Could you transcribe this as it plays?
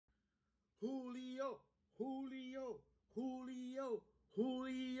Julio, Julio, Julio,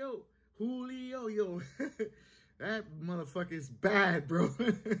 Julio, Julio, yo. That motherfucker is bad, bro.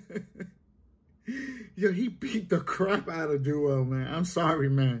 Yo, he beat the crap out of Joel, man. I'm sorry,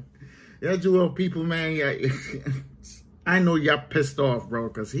 man. Yeah, Joel people, man, yeah, I know y'all pissed off, bro,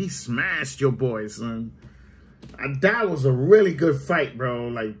 because he smashed your boy, son. That was a really good fight, bro.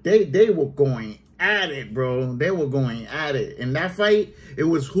 Like, they were going at it, bro. They were going at it. In that fight, it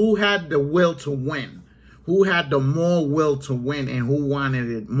was who had the will to win. Who had the more will to win and who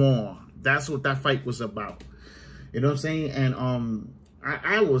wanted it more. That's what that fight was about. You know what I'm saying? And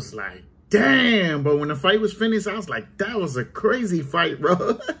I was like, damn. But when the fight was finished, I was like, that was a crazy fight,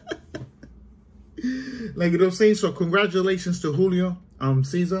 bro. Like, you know what I'm saying? So congratulations to Julio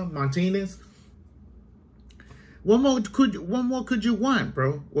Cesar Martinez. What more could you want,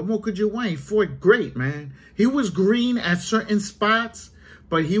 bro? What more could you want? He fought great, man. He was green at certain spots,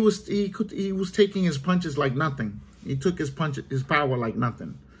 but he was taking his punches like nothing. He took his power like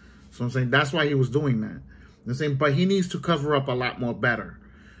nothing. So I'm saying that's why he was doing that. You know what I'm saying? But he needs to cover up a lot more better.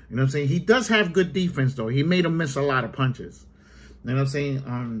 You know what I'm saying? He does have good defense though. He made him miss a lot of punches. You know what I'm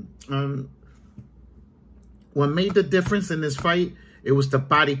saying? What made the difference in this fight? It was the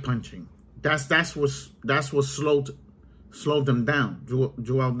body punching. That's what slowed them down,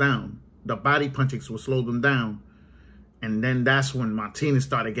 Joel down. The body punchings will slow them down, and then that's when Martinez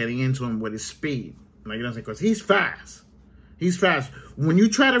started getting into him with his speed. Like, you know what I'm saying? Because he's fast. He's fast. When you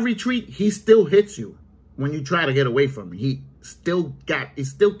try to retreat, he still hits you. When you try to get away from him, he still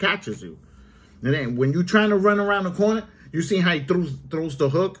catches you. And then when you're trying to run around the corner, you see how he throws the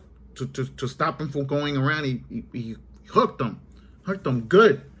hook to stop him from going around. He hooked him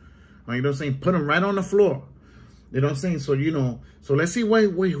good. You know what I'm saying? Put him right on the floor. You know what I'm saying? So, you know, so let's see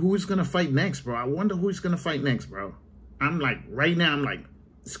who's going to fight next, bro. I wonder who's going to fight next, bro. I'm like, right now, I'm like,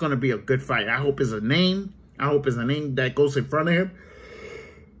 it's going to be a good fight. I hope it's a name. I hope it's a name that goes in front of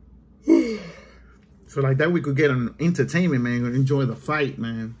him. So like that, we could get an entertainment, man. Enjoy the fight,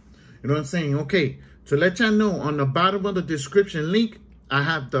 man. You know what I'm saying? Okay. To let y'all know, on the bottom of the description link, I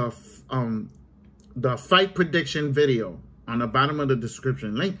have the fight prediction video on the bottom of the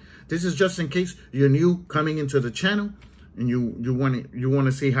description link. This is just in case you're new coming into the channel and you want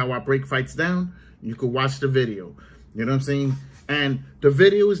to see how I break fights down. You could watch the video. You know what I'm saying? And the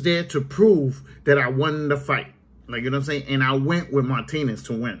video is there to prove that I won the fight. Like, you know what I'm saying? And I went with Martinez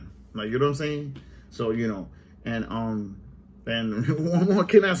to win. Like, you know what I'm saying? So, you know, and what more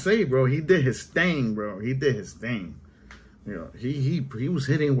can I say, bro? He did his thing, bro. He did his thing. You know, he was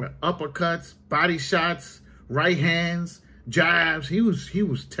hitting with uppercuts, body shots, right hands, jabs. He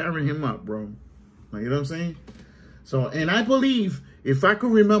was tearing him up, bro. Like, you know what I'm saying? So, and I believe, if I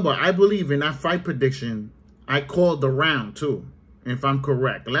could remember, I believe in that fight prediction, I called the round too, if I'm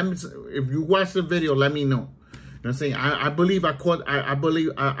correct. If you watch the video, let me know. You know what I'm saying? I believe I called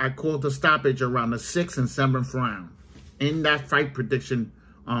the stoppage around the 6th and 7th round in that fight prediction.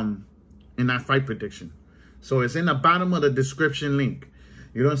 So it's in the bottom of the description link.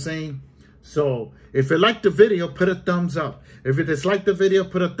 You know what I'm saying? So if you like the video, put a thumbs up. If you dislike the video,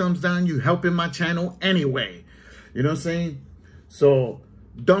 put a thumbs down. You helping my channel anyway. You know what I'm saying? So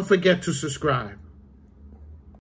don't forget to subscribe.